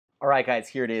All right, guys,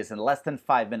 here it is. In less than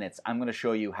 5 minutes, I'm going to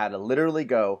show you how to literally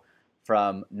go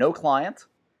from no client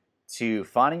to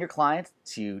finding your client,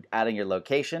 to adding your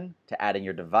location, to adding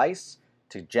your device,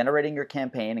 to generating your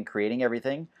campaign and creating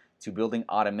everything, to building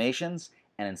automations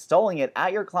and installing it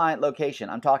at your client location.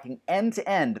 I'm talking end to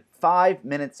end, 5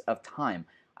 minutes of time.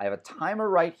 I have a timer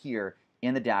right here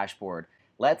in the dashboard.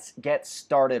 Let's get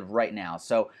started right now.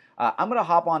 So I'm going to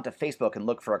hop onto Facebook and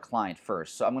look for a client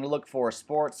first. So I'm going to look for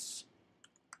sports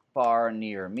bar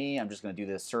near me. I'm just going to do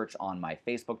this search on my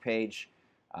Facebook page,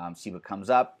 see what comes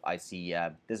up. I see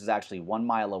this is actually 1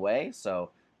 mile away, so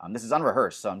this is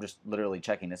unrehearsed, so I'm just literally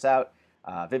checking this out.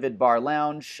 Vivid Bar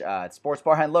Lounge, sports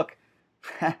bar, and look,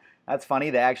 that's funny.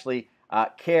 They actually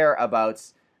care about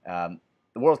the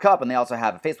World Cup, and they also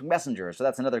have a Facebook Messenger, so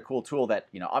that's another cool tool that,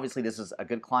 obviously this is a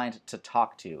good client to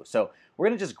talk to. So we're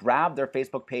going to just grab their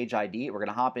Facebook page ID. We're going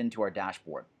to hop into our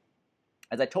dashboard.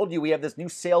 As I told you, we have this new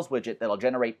sales widget that'll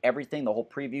generate everything, the whole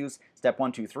previews, step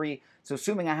 1, 2, 3. So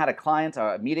assuming I had a client,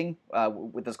 a meeting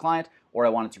with this client, or I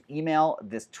wanted to email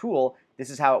this tool, this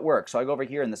is how it works. So I go over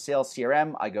here in the sales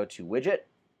CRM, I go to widget.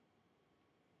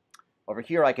 Over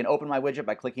here, I can open my widget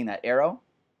by clicking that arrow.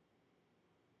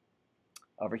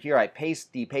 Over here, I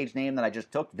paste the page name that I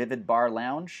just took, Vivid Bar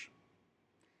Lounge.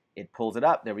 It pulls it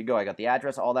up. There we go. I got the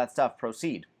address, all that stuff.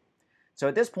 Proceed. So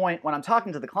at this point, when I'm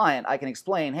talking to the client, I can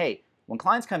explain, hey, when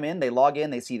clients come in, they log in,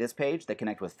 they see this page, they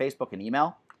connect with Facebook and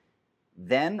email.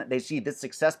 Then they see this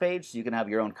success page, so you can have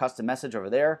your own custom message over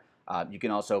there. You can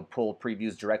also pull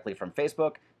previews directly from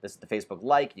Facebook. This is the Facebook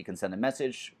like. You can send a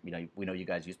message. We know you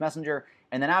guys use Messenger.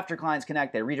 And then after clients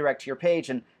connect, they redirect to your page.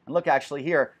 And look, actually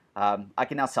here, I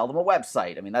can now sell them a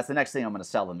website. I mean, that's the next thing I'm going to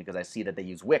sell them because I see that they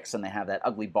use Wix and they have that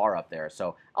ugly bar up there.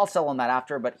 So I'll sell them that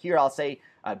after. But here I'll say,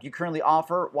 do you currently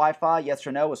offer Wi-Fi? Yes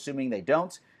or no, assuming they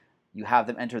don't. You have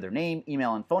them enter their name,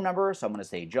 email, and phone number. So I'm going to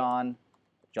say john@bar.com,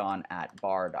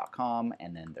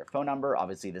 and then their phone number.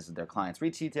 Obviously, this is their client's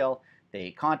reach detail.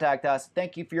 They contact us.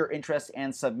 Thank you for your interest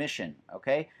and submission.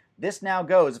 Okay. This now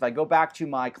goes, if I go back to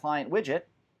my client widget,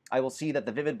 I will see that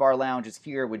the Vivid Bar Lounge is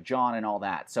here with John and all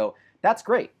that. So that's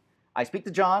great. I speak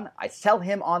to John. I sell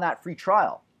him on that free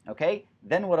trial. Okay.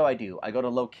 Then what do? I go to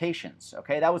locations.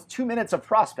 Okay. That was 2 minutes of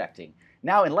prospecting.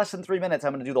 Now, in less than 3 minutes,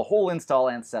 I'm going to do the whole install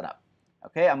and setup.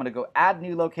 Okay, I'm going to go add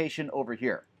new location over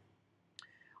here.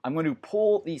 I'm going to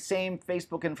pull the same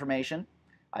Facebook information.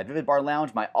 Vivid Bar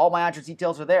Lounge, all my address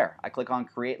details are there. I click on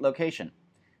create location.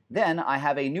 Then I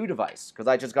have a new device because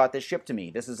I just got this shipped to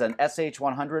me. This is an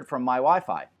SH100 from My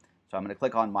Wi-Fi. So I'm going to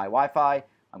click on My Wi-Fi.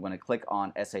 I'm going to click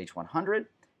on SH100.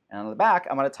 And on the back,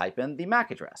 I'm going to type in the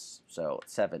MAC address. So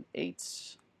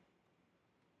 78.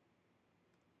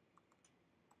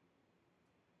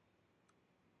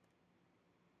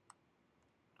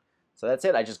 So that's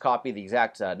it. I just copy the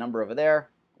exact number over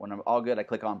there. When I'm all good, I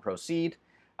click on proceed.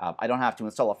 I don't have to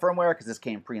install a firmware because this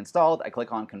came pre-installed. I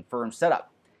click on confirm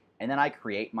setup. And then I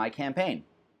create my campaign.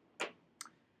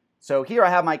 So here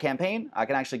I have my campaign. I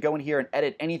can actually go in here and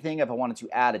edit anything if I wanted to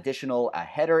add additional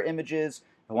header images,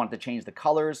 if I wanted to change the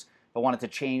colors, if I wanted to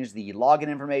change the login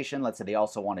information. Let's say they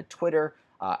also wanted Twitter.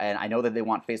 And I know that they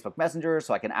want Facebook Messenger,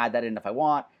 so I can add that in if I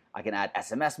want. I can add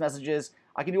SMS messages.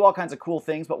 I can do all kinds of cool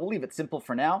things, but we'll leave it simple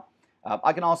for now.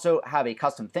 I can also have a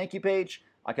custom thank you page.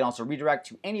 I can also redirect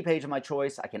to any page of my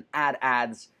choice. I can add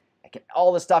ads.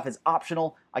 All this stuff is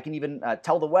optional. I can even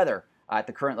tell the weather at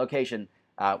the current location,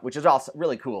 which is also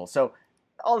really cool. So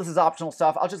all this is optional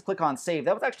stuff. I'll just click on save.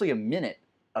 That was actually a minute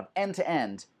of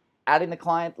end-to-end, adding the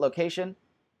client location,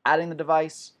 adding the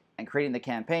device, and creating the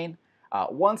campaign.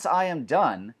 Once I am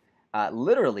done,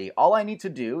 literally all I need to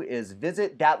do is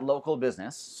visit that local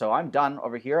business. So I'm done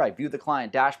over here. I view the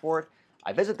client dashboard.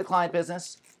 I visit the client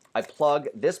business, I plug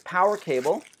this power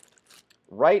cable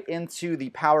right into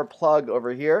the power plug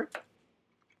over here.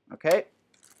 Okay,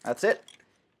 that's it.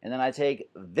 And then I take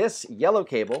this yellow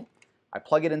cable, I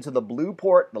plug it into the blue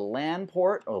port, the LAN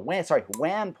port, or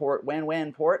WAN port,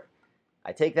 WAN port.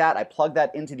 I take that, I plug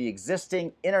that into the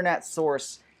existing internet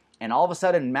source, and all of a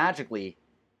sudden, magically,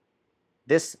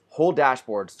 this whole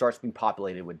dashboard starts being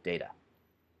populated with data.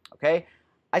 Okay,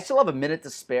 I still have a minute to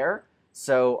spare,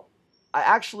 so I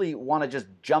actually want to just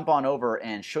jump on over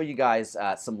and show you guys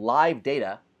some live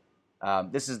data.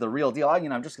 This is the real deal.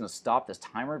 I'm just going to stop this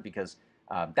timer because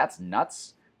that's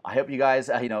nuts. I hope you guys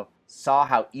saw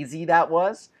how easy that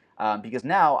was because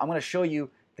now I'm going to show you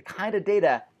the kind of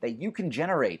data that you can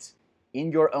generate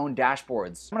in your own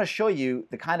dashboards. I'm going to show you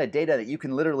the kind of data that you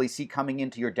can literally see coming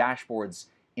into your dashboards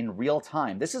in real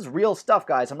time. This is real stuff,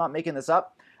 guys. I'm not making this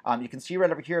up. You can see right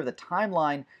over here the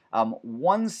timeline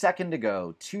 1 second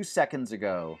ago, 2 seconds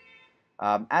ago.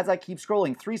 As I keep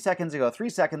scrolling, 3 seconds ago, 3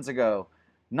 seconds ago,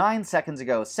 9 seconds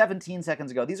ago, 17 seconds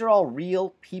ago. These are all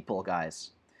real people,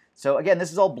 guys. So again,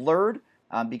 this is all blurred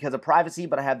because of privacy,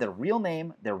 but I have their real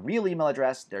name, their real email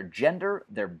address, their gender,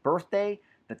 their birthday,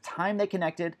 the time they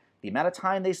connected, the amount of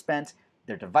time they spent,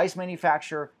 their device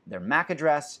manufacturer, their MAC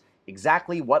address,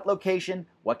 exactly what location,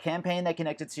 what campaign they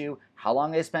connected to, how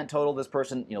long they spent total. This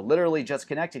person, literally just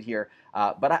connected here.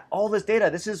 But all this data,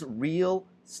 this is real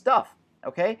stuff,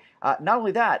 okay? Not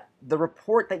only that, the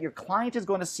report that your client is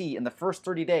going to see in the first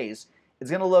 30 days is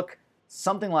going to look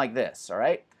something like this, all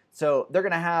right? So they're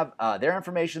going to have their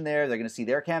information there. They're going to see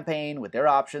their campaign with their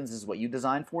options. This is what you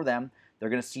designed for them. They're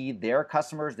going to see their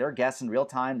customers, their guests in real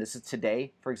time. This is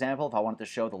today, for example. If I wanted to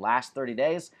show the last 30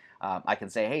 days, I can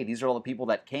say, hey, these are all the people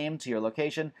that came to your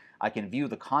location. I can view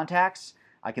the contacts.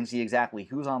 I can see exactly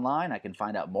who's online. I can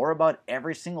find out more about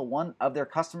every single one of their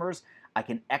customers. I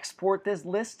can export this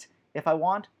list if I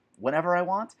want, whenever I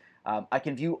want. I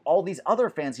can view all these other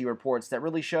fancy reports that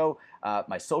really show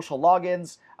my social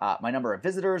logins, my number of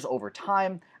visitors over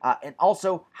time, and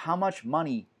also how much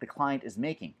money the client is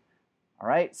making. All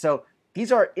right, so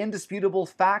these are indisputable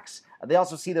facts. They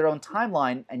also see their own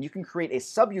timeline, and you can create a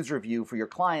sub-user view for your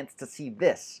clients to see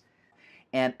this.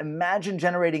 And imagine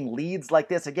generating leads like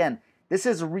this. Again, this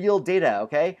is real data,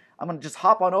 okay? I'm going to just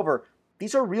hop on over.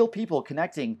 These are real people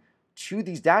connecting to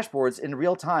these dashboards in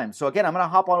real time. So again, I'm going to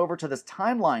hop on over to this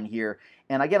timeline here.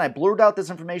 And again, I blurred out this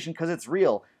information because it's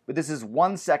real, but this is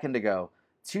 1 second ago,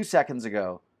 2 seconds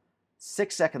ago,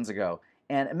 6 seconds ago.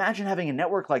 And imagine having a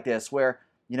network like this where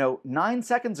 9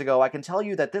 seconds ago, I can tell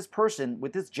you that this person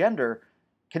with this gender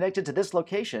connected to this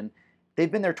location, they've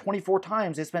been there 24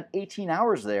 times, they spent 18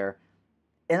 hours there,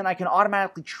 and then I can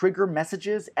automatically trigger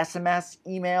messages, SMS,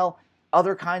 email,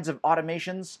 other kinds of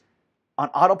automations on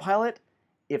autopilot.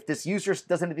 If this user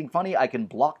does anything funny, I can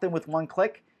block them with one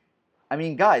click. I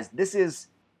mean, guys, this is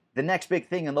the next big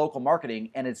thing in local marketing,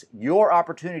 and it's your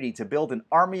opportunity to build an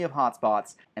army of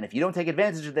hotspots, and if you don't take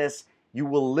advantage of this, you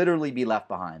will literally be left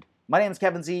behind. My name is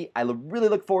Kevin Z. I really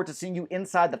look forward to seeing you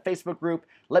inside the Facebook group.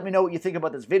 Let me know what you think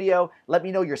about this video. Let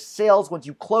me know your sales once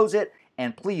you close it.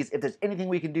 And please, if there's anything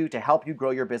we can do to help you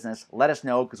grow your business, let us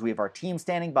know because we have our team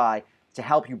standing by to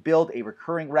help you build a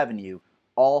recurring revenue,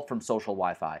 all from social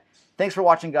Wi-Fi. Thanks for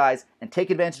watching, guys, and take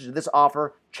advantage of this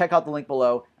offer. Check out the link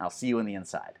below, and I'll see you on the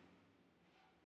inside.